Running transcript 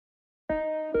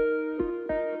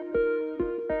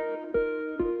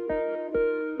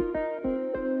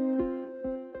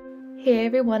Hey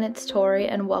everyone, it's Tori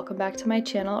and welcome back to my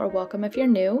channel, or welcome if you're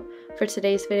new. For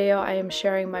today's video, I am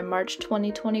sharing my March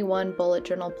 2021 bullet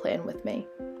journal plan with me.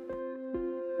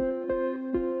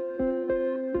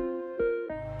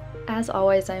 As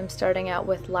always, I am starting out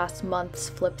with last month's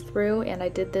flip through, and I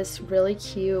did this really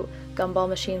cute gumball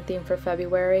machine theme for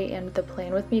February, and the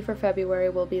plan with me for February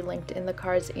will be linked in the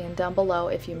cards and down below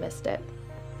if you missed it.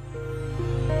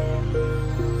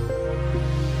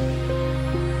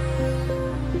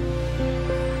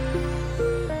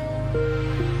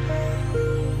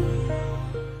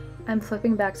 I'm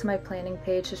flipping back to my planning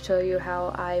page to show you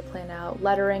how I plan out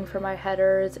lettering for my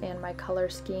headers and my color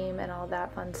scheme and all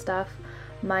that fun stuff.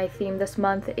 My theme this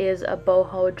month is a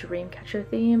boho dreamcatcher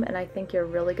theme, and I think you're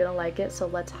really gonna like it, so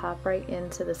let's hop right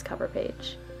into this cover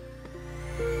page.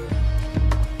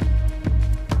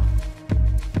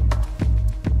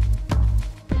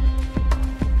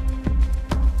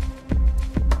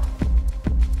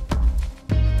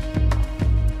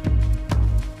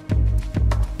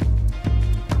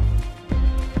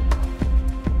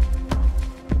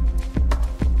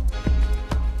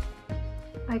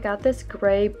 I got this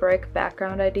gray brick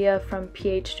background idea from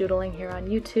PH Doodling here on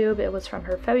YouTube. It was from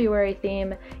her February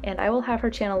theme, and I will have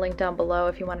her channel linked down below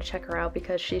if you want to check her out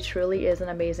because she truly is an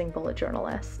amazing bullet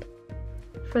journalist.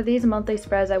 For these monthly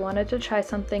spreads, I wanted to try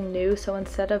something new, so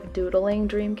instead of doodling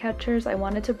dream catchers, I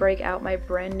wanted to break out my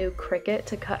brand new Cricut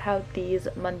to cut out these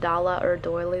mandala or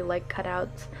doily-like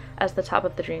cutouts as the top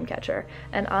of the dream catcher.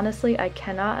 And honestly, I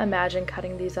cannot imagine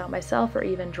cutting these out myself or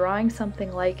even drawing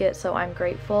something like it, so I'm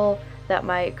grateful that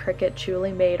my Cricut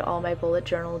truly made all my bullet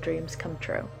journal dreams come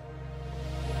true.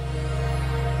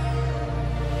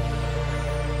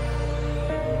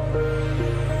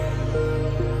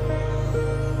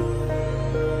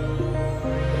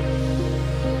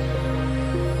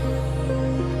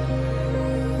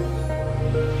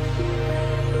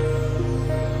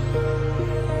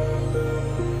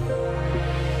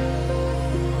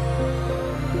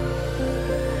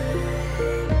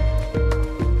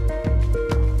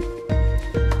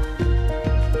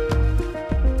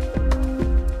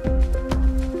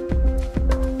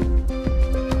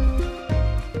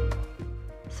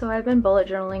 So I've been bullet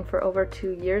journaling for over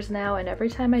 2 years now, and every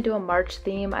time I do a March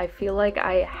theme, I feel like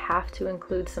I have to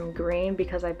include some green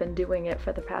because I've been doing it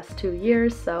for the past 2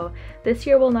 years, so this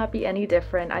year will not be any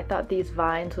different. I thought these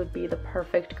vines would be the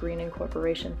perfect green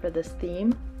incorporation for this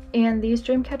theme. And these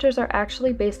dream catchers are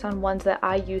actually based on ones that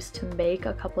I used to make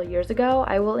a couple years ago.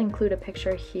 I will include a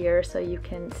picture here so you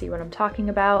can see what I'm talking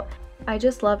about. I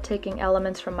just love taking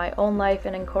elements from my own life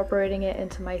and incorporating it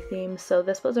into my theme, so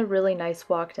this was a really nice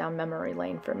walk down memory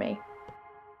lane for me.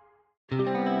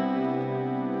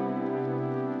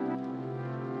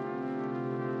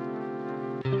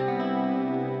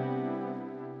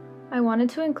 I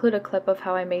wanted to include a clip of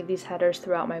how I made these headers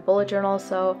throughout my bullet journal,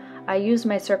 so I used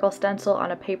my circle stencil on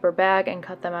a paper bag and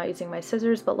cut them out using my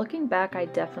scissors, but looking back, I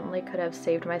definitely could have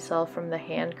saved myself from the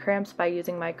hand cramps by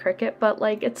using my Cricut, but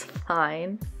like, it's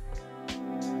fine.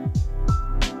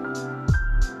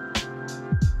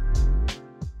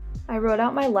 I wrote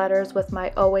out my letters with my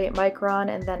 08 micron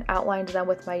and then outlined them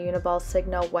with my Uniball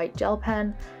Signo white gel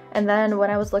pen. And then when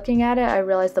I was looking at it, I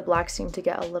realized the black seemed to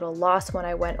get a little lost when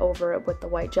I went over it with the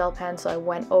white gel pen, so I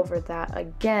went over that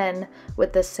again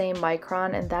with the same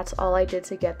micron, and that's all I did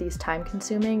to get these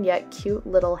time-consuming yet cute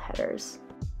little headers.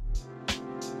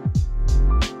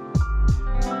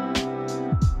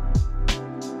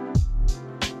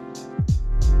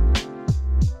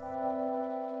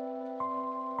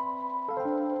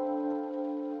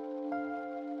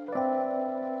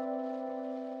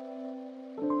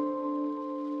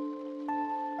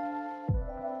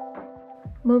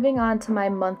 Moving on to my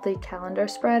monthly calendar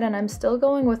spread, and I'm still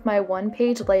going with my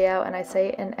one-page layout, and I say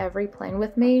it in every plan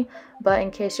with me, but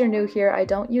in case you're new here, I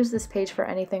don't use this page for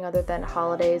anything other than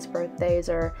holidays, birthdays,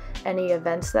 or any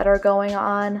events that are going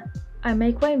on. I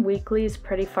make my weeklies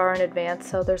pretty far in advance,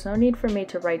 so there's no need for me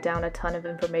to write down a ton of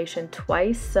information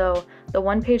twice, so the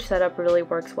one-page setup really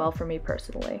works well for me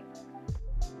personally.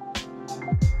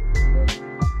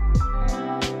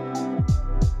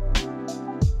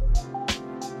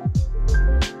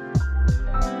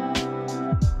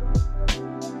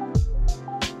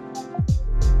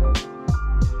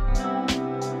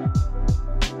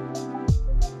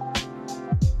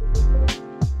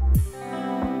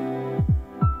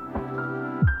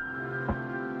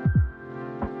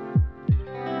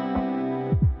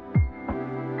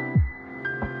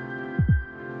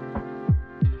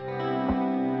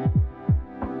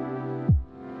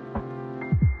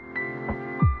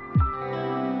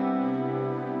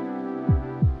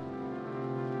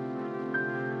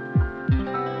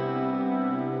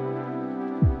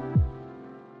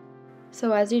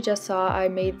 So as you just saw, I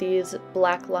made these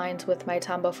black lines with my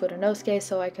tombow fudenosuke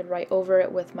so I could write over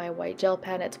it with my white gel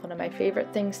pen. It's one of my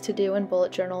favorite things to do in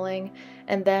bullet journaling.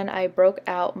 And then I broke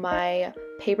out my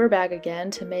paper bag again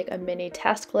to make a mini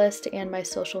task list and my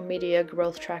social media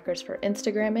growth trackers for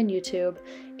Instagram and YouTube,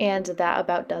 and that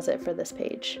about does it for this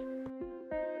page.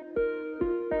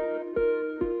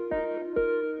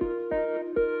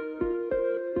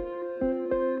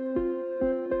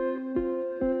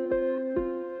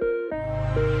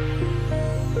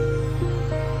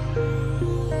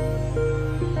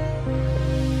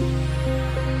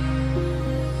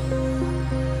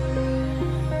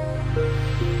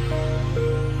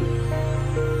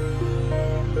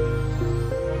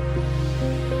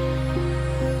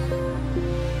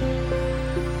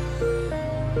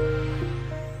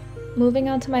 Moving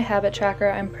on to my habit tracker,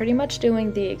 I'm pretty much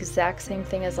doing the exact same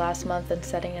thing as last month and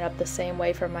setting it up the same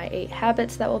way for my 8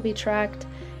 habits that will be tracked.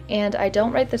 And I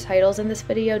don't write the titles in this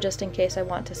video just in case I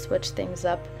want to switch things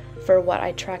up for what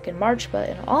I track in March, but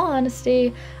in all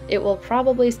honesty, it will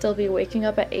probably still be waking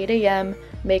up at 8 a.m.,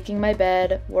 making my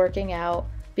bed, working out,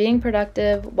 being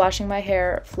productive, washing my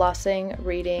hair, flossing,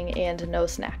 reading, and no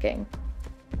snacking.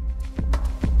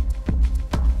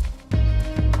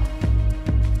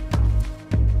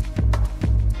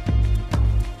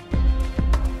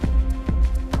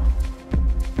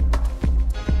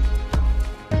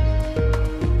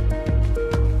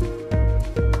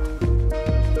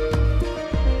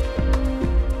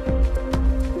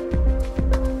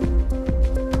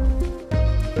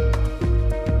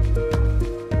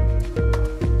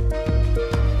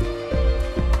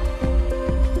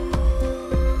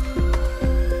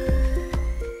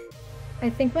 I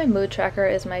think my mood tracker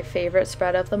is my favorite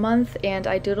spread of the month, and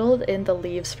I doodled in the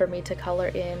leaves for me to color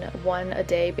in one a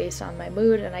day based on my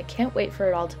mood, and I can't wait for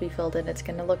it all to be filled in. It's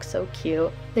gonna look so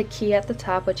cute. The key at the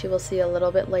top, which you will see a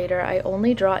little bit later, I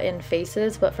only draw in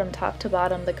faces, but from top to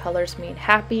bottom the colors mean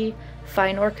happy,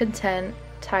 fine or content,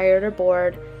 tired or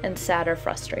bored, and sad or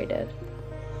frustrated.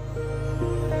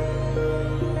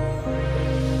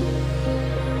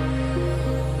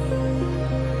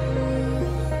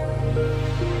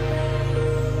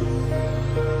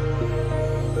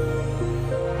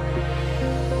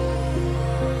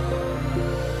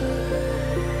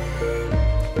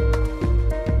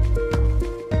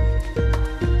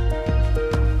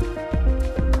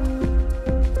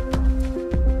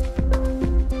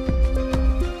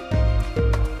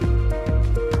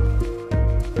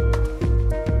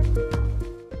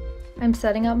 I'm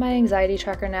setting up my anxiety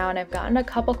tracker now, and I've gotten a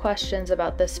couple questions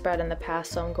about this spread in the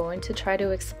past, so I'm going to try to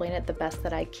explain it the best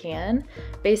that I can.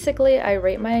 Basically, I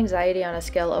rate my anxiety on a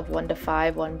scale of 1 to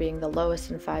 5, 1 being the lowest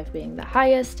and 5 being the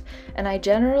highest, and I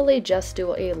generally just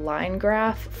do a line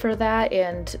graph for that,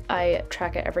 and I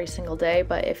track it every single day.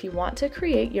 But if you want to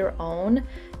create your own,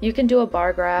 you can do a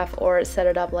bar graph or set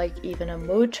it up like even a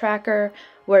mood tracker,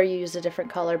 where you use a different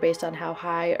color based on how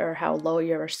high or how low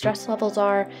your stress levels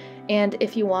are. And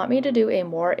if you want me to do a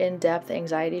more in-depth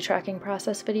anxiety tracking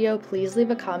process video, please leave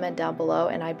a comment down below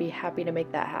and I'd be happy to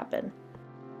make that happen.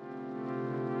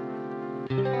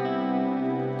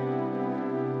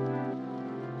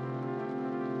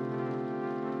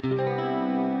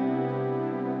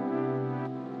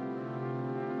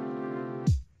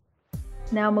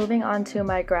 Now moving on to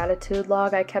my gratitude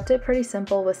log, I kept it pretty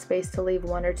simple with space to leave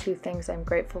 1 or 2 things I'm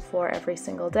grateful for every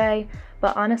single day,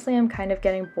 but honestly I'm kind of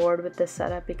getting bored with this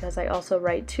setup because I also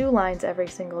write 2 lines every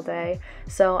single day,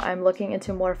 so I'm looking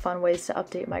into more fun ways to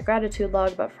update my gratitude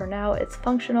log, but for now it's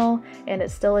functional and it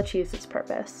still achieves its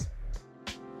purpose.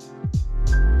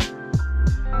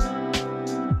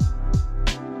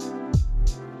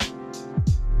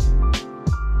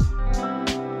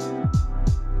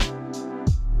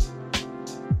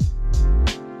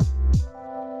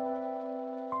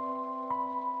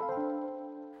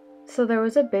 So there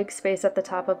was a big space at the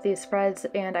top of these spreads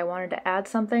and I wanted to add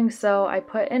something, so I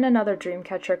put in another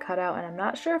Dreamcatcher cutout, and I'm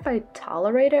not sure if I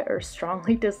tolerate it or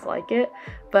strongly dislike it,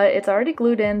 but it's already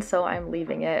glued in, so I'm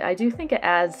leaving it. I do think it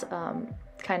adds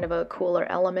kind of a cooler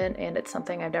element, and it's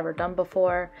something I've never done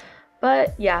before,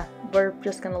 but yeah, we're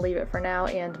just gonna leave it for now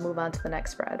and move on to the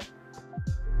next spread.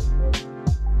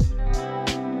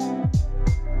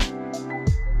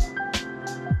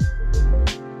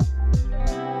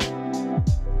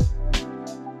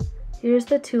 Here's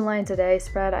the 2 lines a day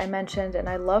spread I mentioned, and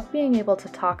I love being able to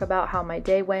talk about how my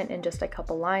day went in just a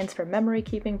couple lines for memory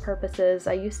keeping purposes.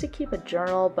 I used to keep a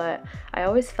journal, but I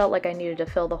always felt like I needed to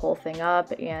fill the whole thing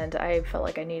up, and I felt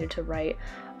like I needed to write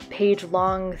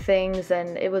page-long things,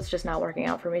 and it was just not working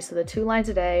out for me. So the 2 lines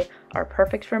a day are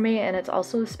perfect for me, and it's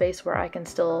also a space where I can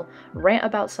still rant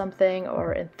about something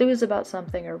or enthuse about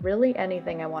something or really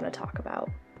anything I want to talk about.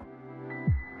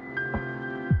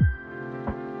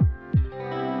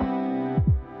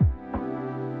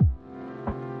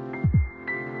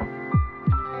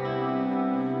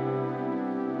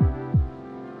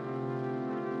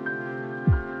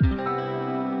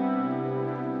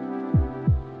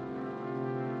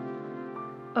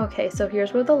 Okay, so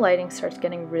here's where the lighting starts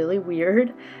getting really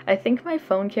weird. I think my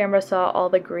phone camera saw all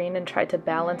the green and tried to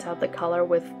balance out the color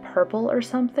with purple or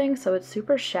something, so it's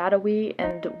super shadowy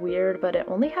and weird, but it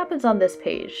only happens on this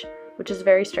page, which is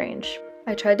very strange.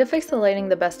 I tried to fix the lighting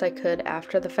the best I could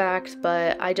after the fact,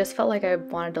 but I just felt like I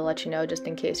wanted to let you know just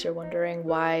in case you're wondering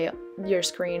why your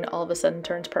screen all of a sudden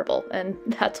turns purple, and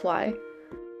that's why.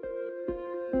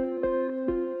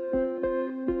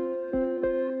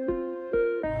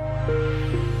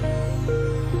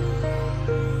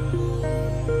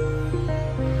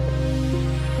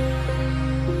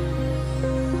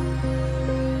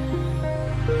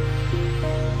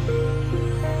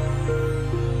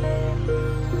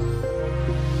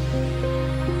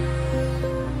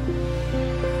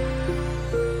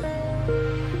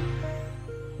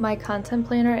 My content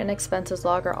planner and expenses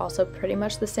log are also pretty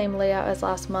much the same layout as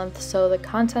last month, so the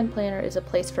content planner is a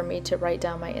place for me to write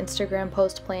down my Instagram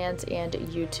post plans and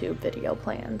YouTube video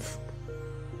plans.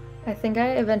 I think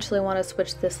I eventually want to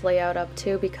switch this layout up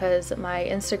too, because my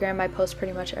Instagram I post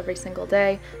pretty much every single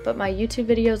day, but my YouTube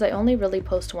videos I only really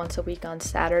post once a week on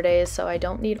Saturdays, so I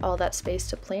don't need all that space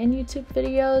to plan YouTube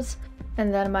videos.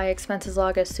 And then my expenses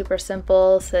log is super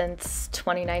simple. Since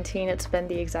 2019, it's been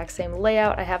the exact same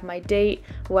layout. I have my date,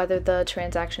 whether the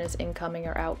transaction is incoming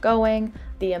or outgoing,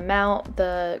 the amount,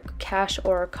 the cash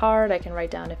or card. I can write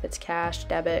down if it's cash,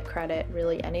 debit, credit,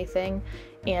 really anything,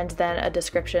 and then a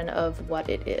description of what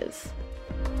it is.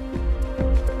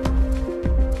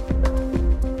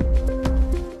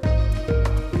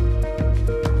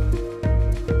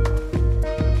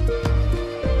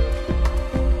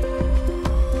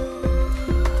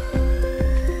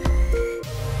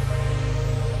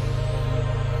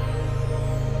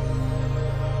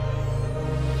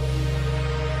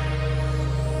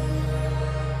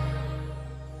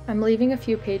 I'm leaving a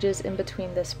few pages in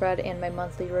between this spread and my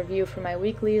monthly review for my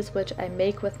weeklies, which I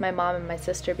make with my mom and my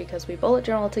sister because we bullet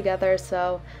journal together,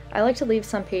 so I like to leave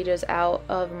some pages out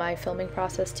of my filming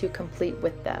process to complete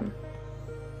with them.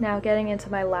 Now getting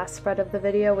into my last spread of the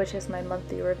video, which is my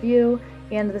monthly review,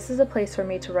 and this is a place for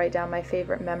me to write down my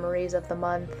favorite memories of the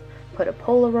month, put a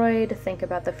Polaroid, think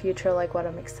about the future, like what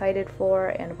I'm excited for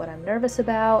and what I'm nervous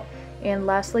about, and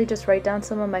lastly just write down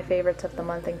some of my favorites of the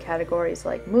month in categories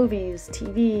like movies,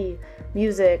 TV,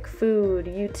 music, food,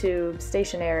 YouTube,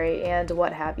 stationery, and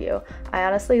what have you. I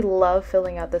honestly love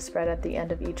filling out this spread at the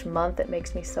end of each month. It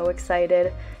makes me so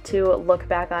excited to look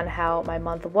back on how my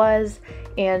month was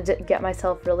and get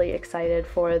myself really excited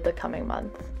for the coming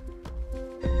month.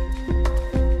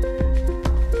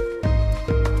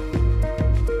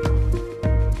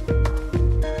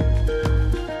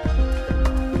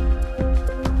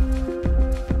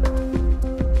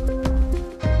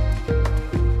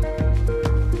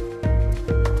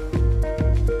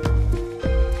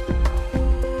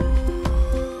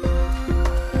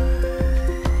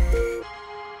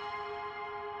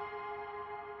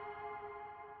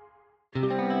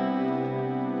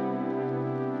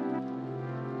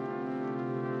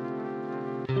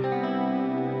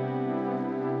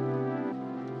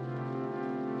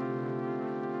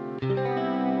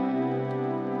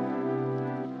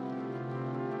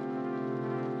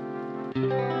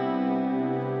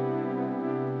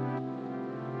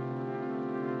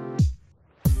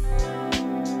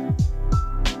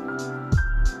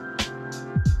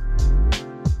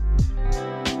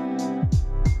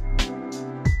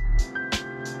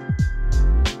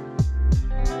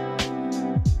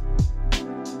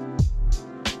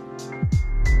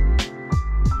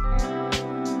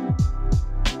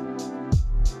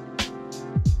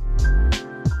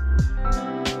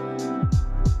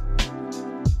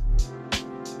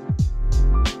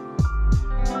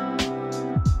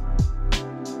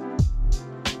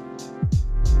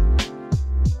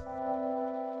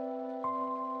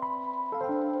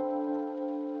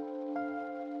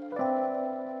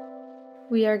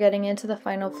 We are getting into the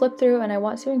final flip through, and I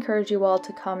want to encourage you all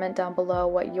to comment down below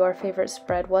what your favorite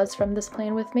spread was from this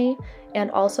plan with me, and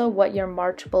also what your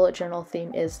March bullet journal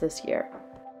theme is this year.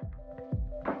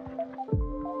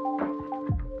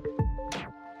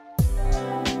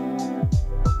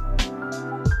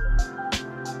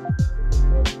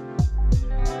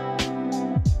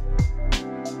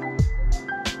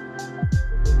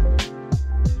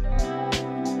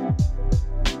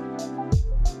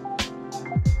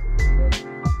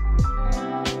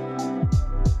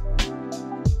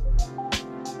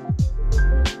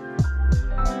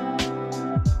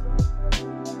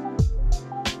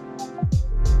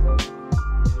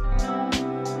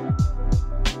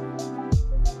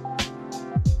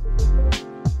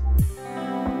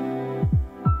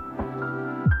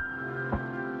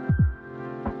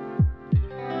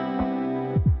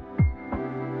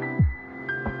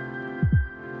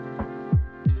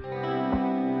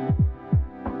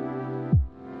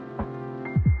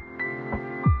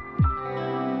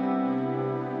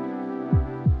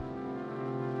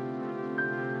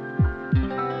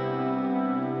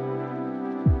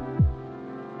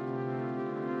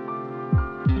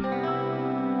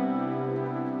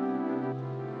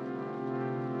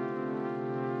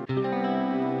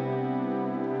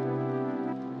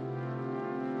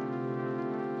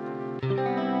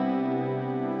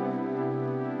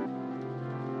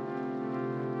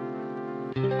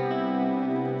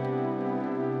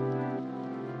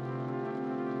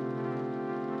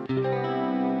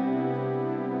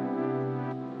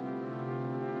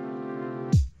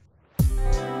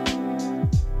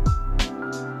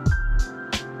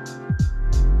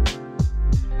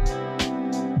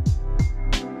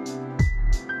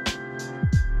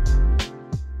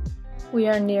 We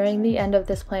are nearing the end of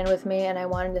this plan with me, and I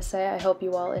wanted to say I hope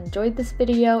you all enjoyed this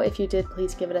video. If you did,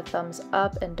 please give it a thumbs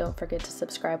up and don't forget to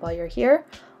subscribe while you're here.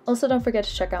 Also, don't forget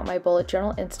to check out my bullet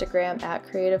journal Instagram at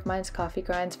Creative Minds Coffee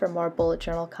Grinds for more bullet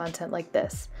journal content like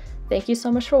this. Thank you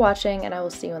so much for watching, and I will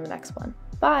see you in the next one.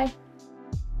 Bye!